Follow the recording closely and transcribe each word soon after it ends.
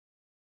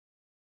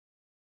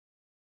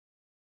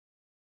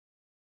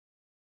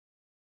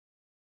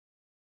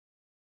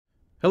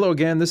Hello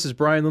again, this is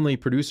Brian Lindley,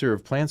 producer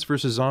of Plants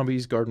vs.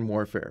 Zombies Garden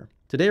Warfare.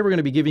 Today we're going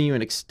to be giving you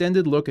an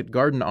extended look at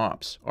Garden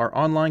Ops, our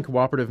online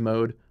cooperative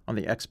mode on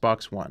the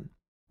Xbox One.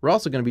 We're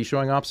also going to be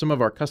showing off some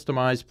of our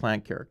customized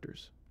plant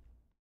characters.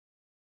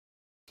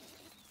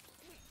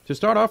 To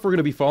start off, we're going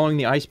to be following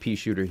the ice pea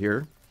shooter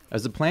here,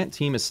 as the plant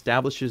team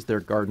establishes their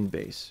garden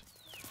base.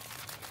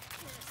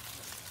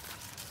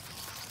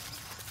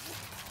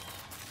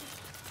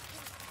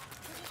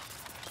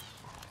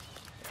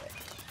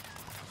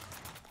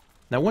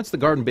 Now once the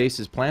garden base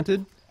is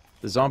planted,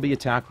 the zombie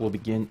attack will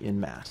begin en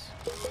masse.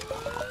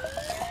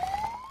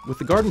 With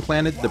the garden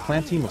planted, the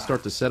plant team will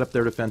start to set up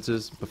their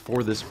defenses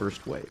before this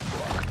first wave.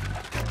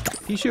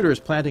 Pea shooter is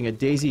planting a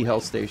daisy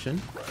health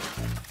station.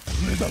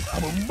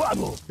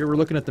 Here we're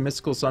looking at the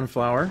mystical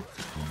sunflower.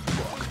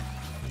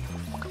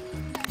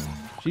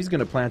 She's going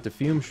to plant a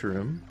fume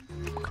shroom.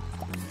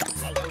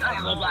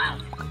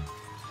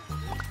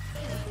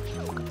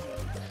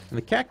 And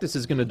the cactus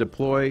is going to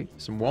deploy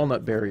some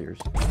walnut barriers.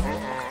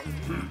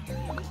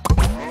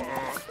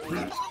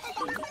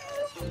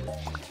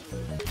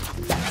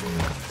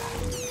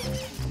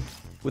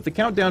 With the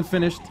countdown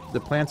finished, the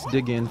plants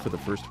dig in for the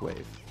first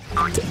wave.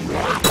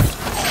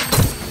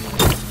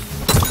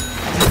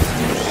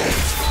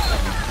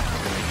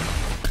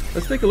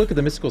 Let's take a look at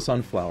the mystical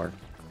sunflower.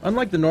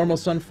 Unlike the normal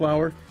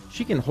sunflower,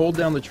 she can hold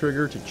down the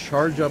trigger to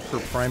charge up her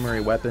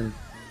primary weapon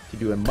to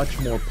do a much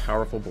more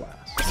powerful blast.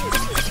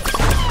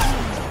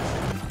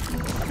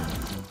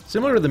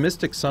 Similar to the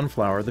Mystic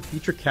Sunflower, the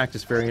Feature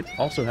Cactus variant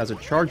also has a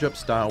charge-up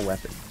style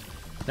weapon.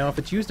 Now if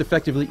it's used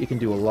effectively, it can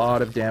do a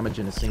lot of damage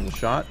in a single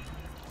shot,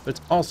 but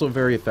it's also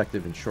very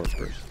effective in short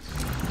bursts.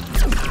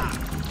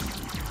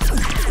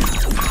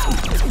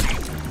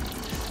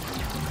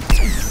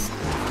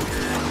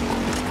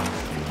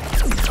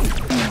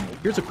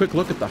 Here's a quick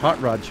look at the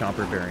Hot Rod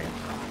Chomper variant.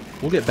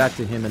 We'll get back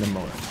to him in a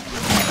moment.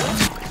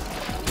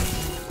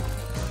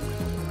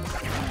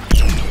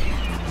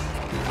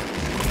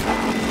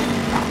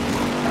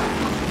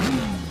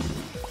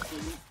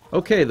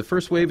 Okay, the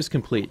first wave is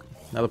complete.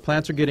 Now the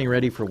plants are getting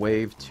ready for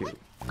wave 2.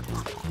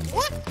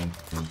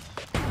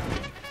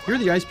 Here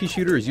the ice pea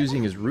shooter is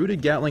using his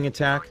rooted Gatling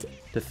attack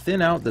to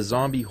thin out the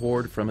zombie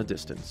horde from a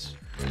distance.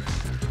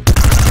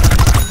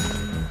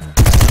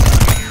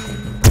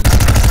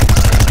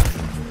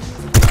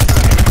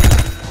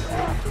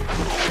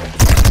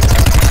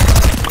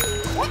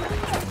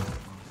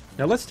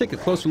 Now let's take a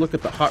closer look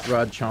at the Hot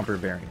Rod Chomper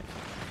variant.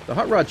 The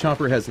Hot Rod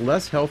Chomper has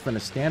less health than a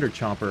standard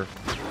chomper,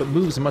 but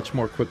moves much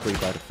more quickly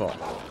by default.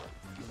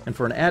 And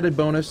for an added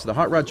bonus, the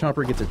Hot Rod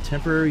Chomper gets a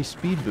temporary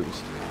speed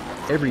boost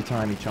every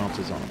time he chomps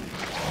a zombie.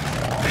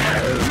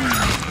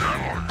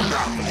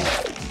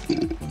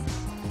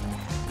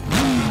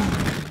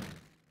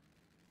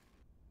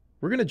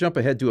 We're going to jump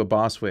ahead to a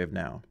boss wave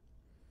now.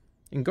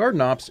 In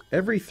Garden Ops,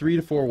 every 3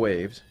 to 4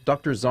 waves,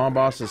 Dr.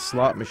 Zomboss's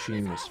slot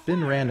machine will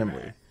spin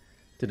randomly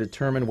to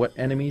determine what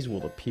enemies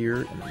will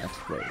appear in the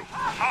next wave.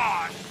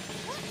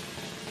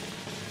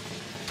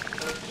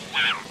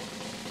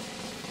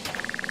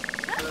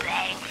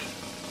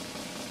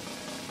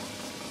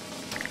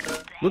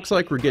 Looks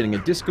like we're getting a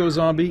disco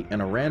zombie and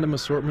a random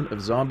assortment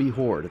of zombie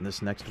horde in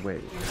this next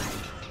wave.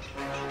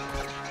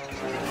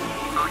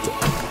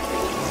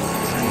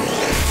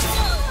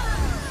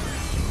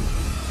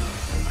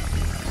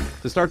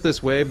 To start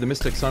this wave, the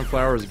Mystic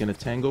Sunflower is going to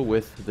tangle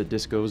with the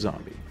disco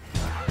zombie.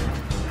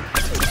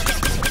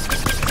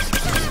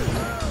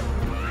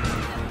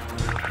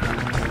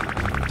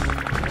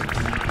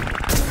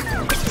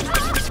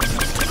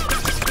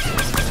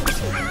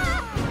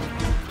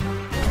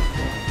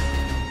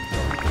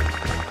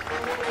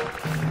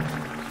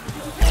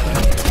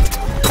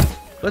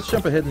 Let's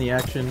jump ahead in the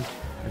action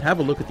and have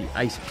a look at the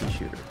ice pea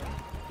shooter.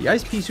 The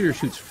ice pea shooter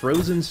shoots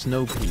frozen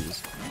snow peas,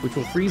 which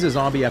will freeze a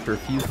zombie after a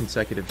few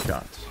consecutive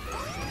shots.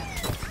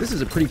 This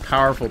is a pretty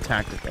powerful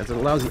tactic, as it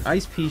allows the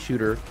ice pea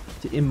shooter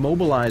to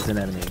immobilize an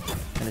enemy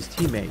and his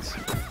teammates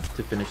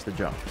to finish the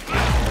job.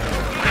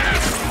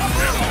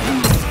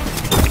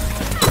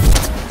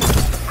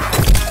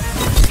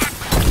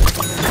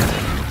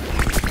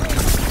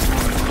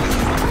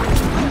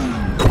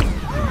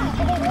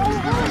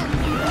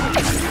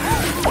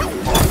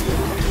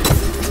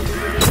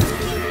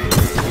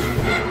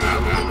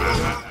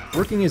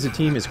 Working as a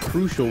team is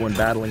crucial when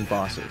battling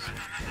bosses.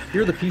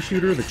 Here the pea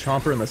shooter, the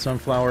chomper, and the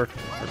sunflower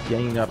are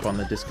ganging up on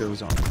the disco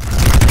zombie.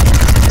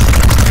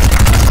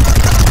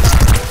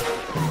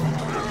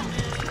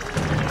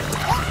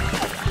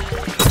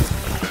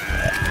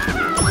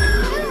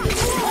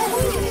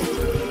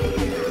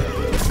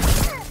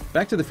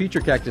 Back to the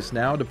Feature Cactus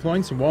now,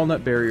 deploying some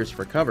walnut barriers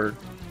for cover,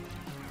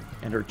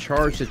 and her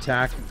charged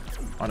attack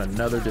on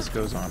another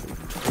disco zombie.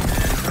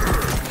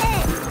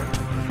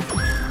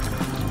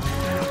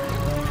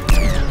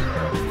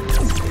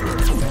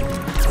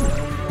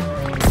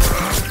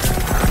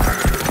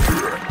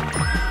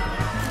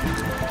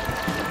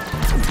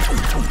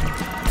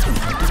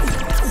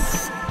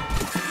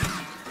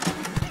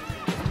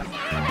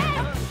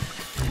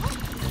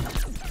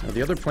 Now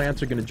the other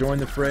plants are going to join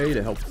the fray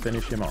to help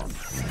finish him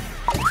off.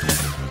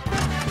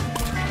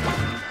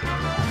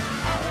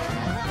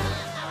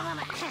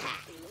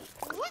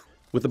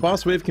 With the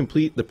boss wave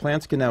complete, the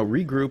plants can now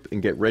regroup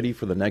and get ready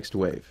for the next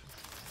wave.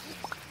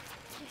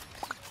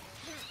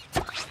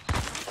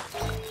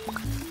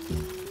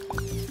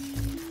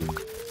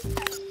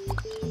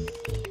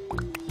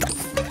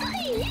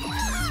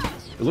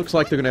 It looks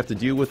like they're going to have to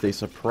deal with a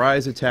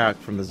surprise attack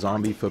from the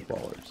zombie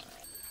footballers.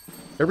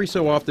 Every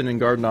so often in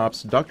Garden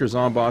Ops, Dr.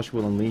 Zombosh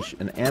will unleash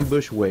an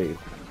ambush wave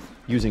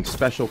using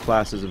special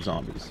classes of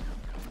zombies.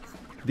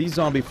 These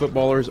zombie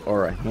footballers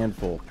are a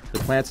handful. The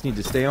plants need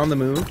to stay on the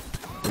move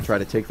and try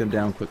to take them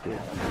down quickly.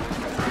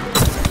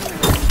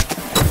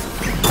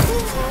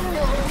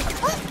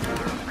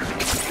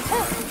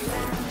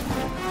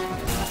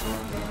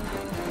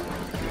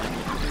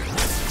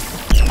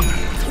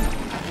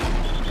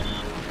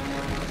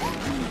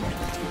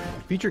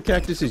 Future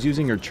Cactus is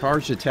using her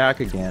charged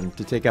attack again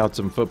to take out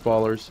some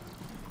footballers,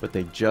 but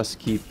they just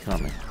keep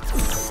coming.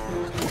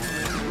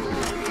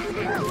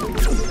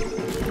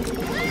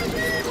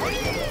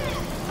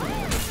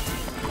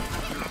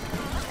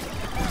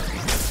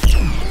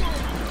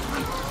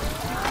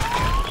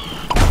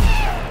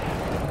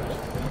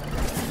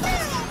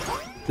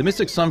 The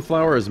Mystic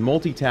Sunflower is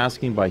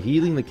multitasking by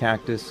healing the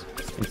cactus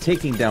and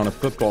taking down a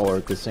footballer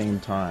at the same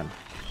time.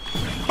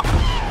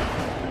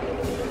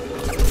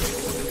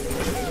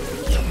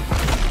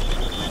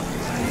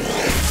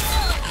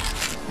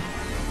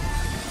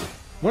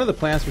 One of the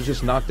plants was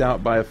just knocked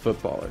out by a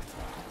footballer.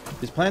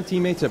 His plant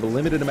teammates have a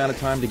limited amount of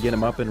time to get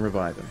him up and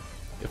revive him.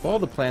 If all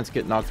the plants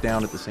get knocked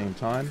down at the same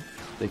time,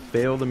 they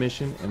fail the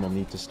mission and will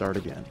need to start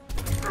again.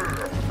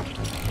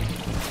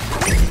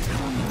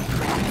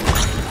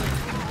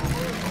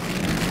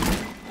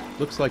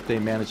 Looks like they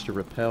managed to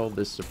repel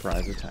this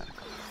surprise attack.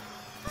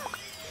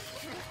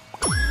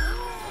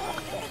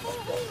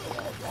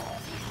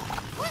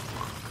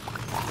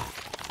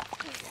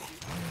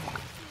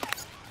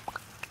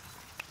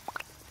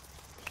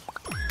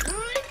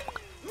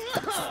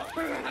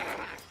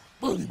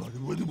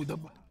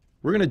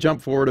 We're going to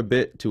jump forward a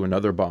bit to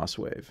another boss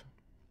wave.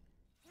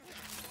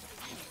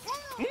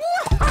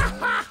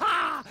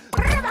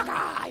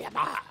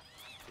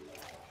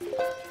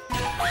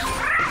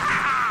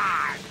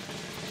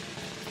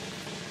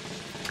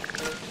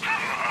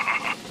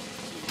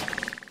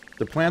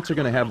 The plants are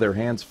going to have their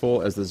hands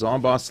full as the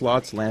Zomboss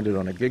slots landed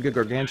on a Giga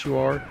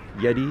Gargantuar,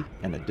 Yeti,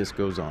 and a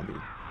Disco Zombie.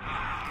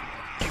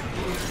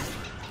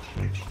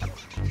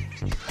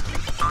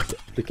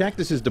 The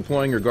cactus is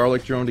deploying her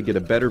garlic drone to get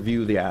a better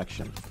view of the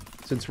action.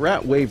 Since we're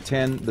at Wave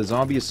 10, the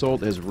zombie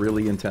assault has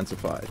really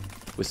intensified,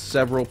 with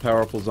several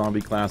powerful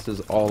zombie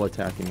classes all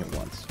attacking at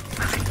once.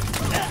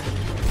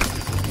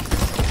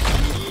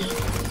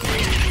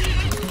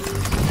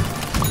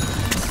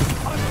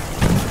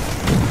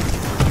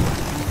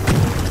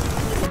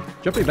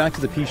 Jumping back to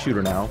the pea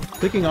shooter now,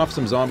 picking off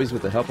some zombies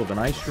with the help of an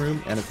ice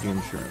shroom and a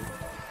fume shroom.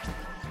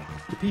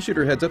 The pea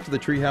shooter heads up to the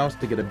treehouse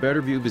to get a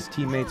better view of his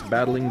teammates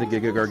battling the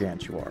Giga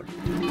Gargantuar.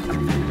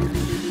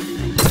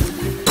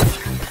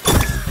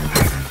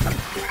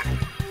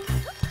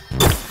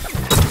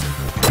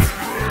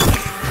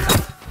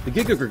 The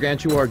Giga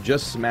Gargantuar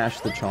just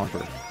smashed the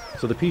Chomper,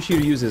 so the pea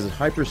shooter uses his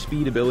hyper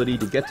speed ability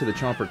to get to the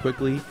Chomper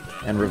quickly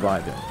and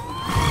revive him.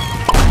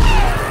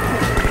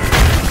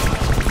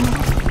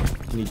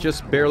 And he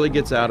just barely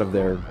gets out of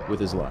there with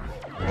his life.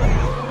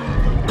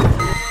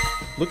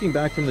 Looking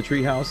back from the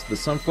treehouse, the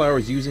Sunflower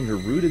is using her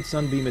Rooted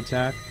Sunbeam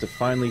attack to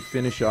finally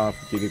finish off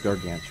Giga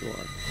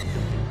Gargantuar.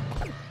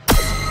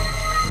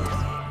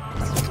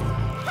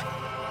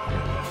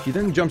 She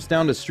then jumps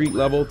down to street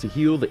level to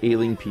heal the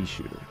ailing pea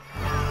shooter.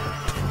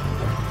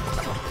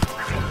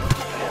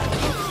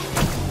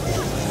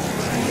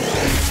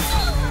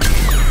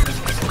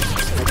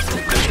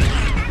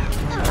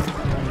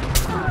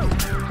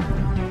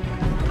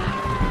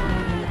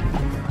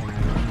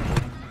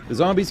 The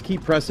zombies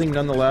keep pressing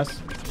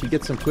nonetheless. She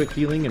gets some quick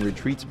healing and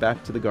retreats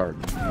back to the garden.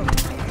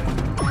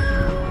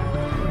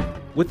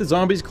 With the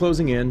zombies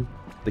closing in,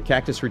 the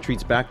cactus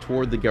retreats back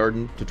toward the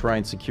garden to try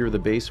and secure the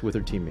base with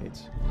her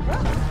teammates.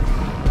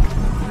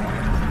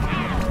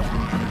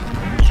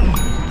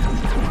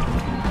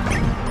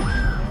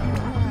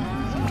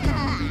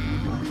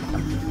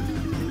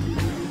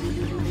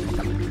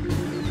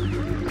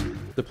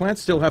 The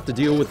plants still have to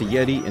deal with the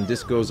Yeti and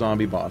Disco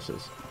Zombie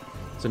bosses.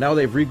 So now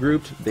they've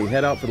regrouped, they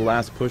head out for the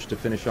last push to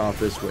finish off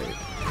this wave.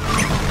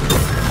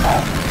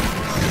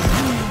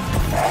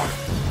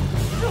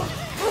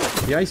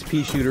 The Ice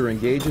Pea Shooter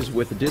engages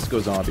with the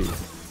Disco Zombie,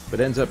 but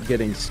ends up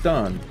getting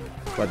stunned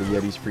by the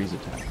Yeti's freeze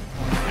attack.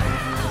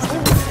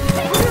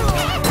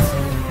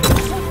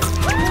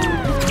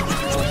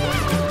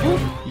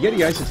 The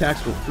Yeti ice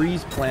attacks will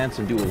freeze plants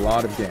and do a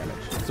lot of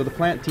damage, so the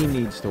plant team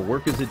needs to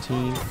work as a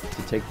team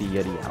to take the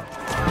Yeti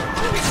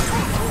out.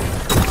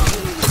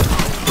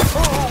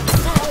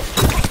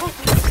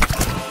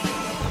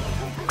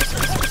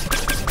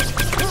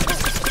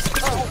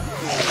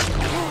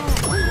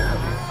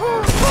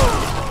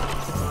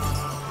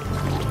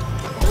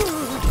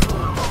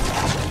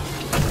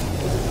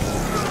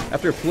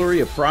 After a flurry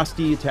of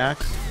frosty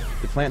attacks,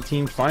 the plant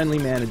team finally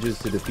manages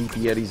to defeat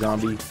the Yeti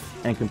zombie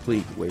and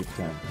complete Wave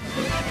 10.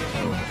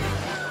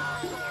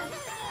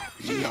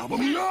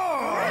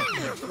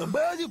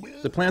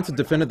 The plants have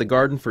defended the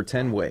garden for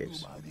 10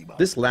 waves.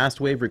 This last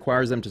wave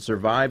requires them to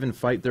survive and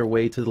fight their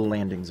way to the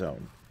landing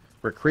zone,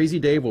 where Crazy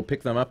Dave will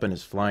pick them up in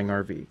his flying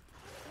RV.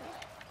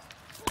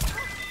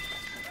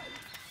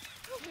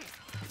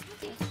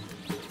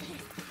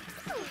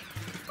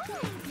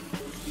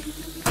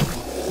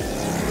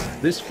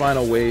 This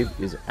final wave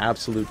is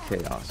absolute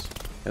chaos,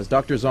 as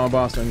Dr.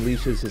 Zomboss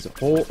unleashes his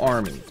whole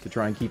army to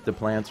try and keep the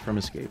plants from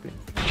escaping.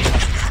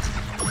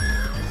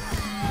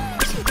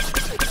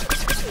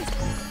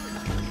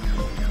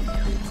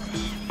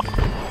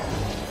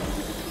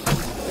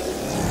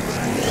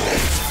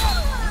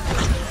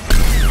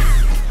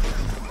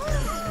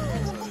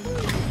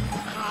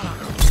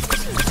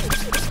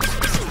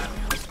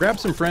 Grab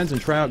some friends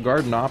and try out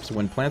Garden Ops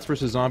when Plants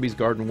vs. Zombies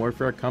Garden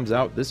Warfare comes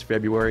out this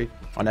February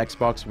on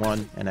Xbox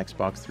One and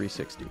Xbox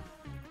 360.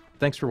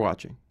 Thanks for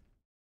watching.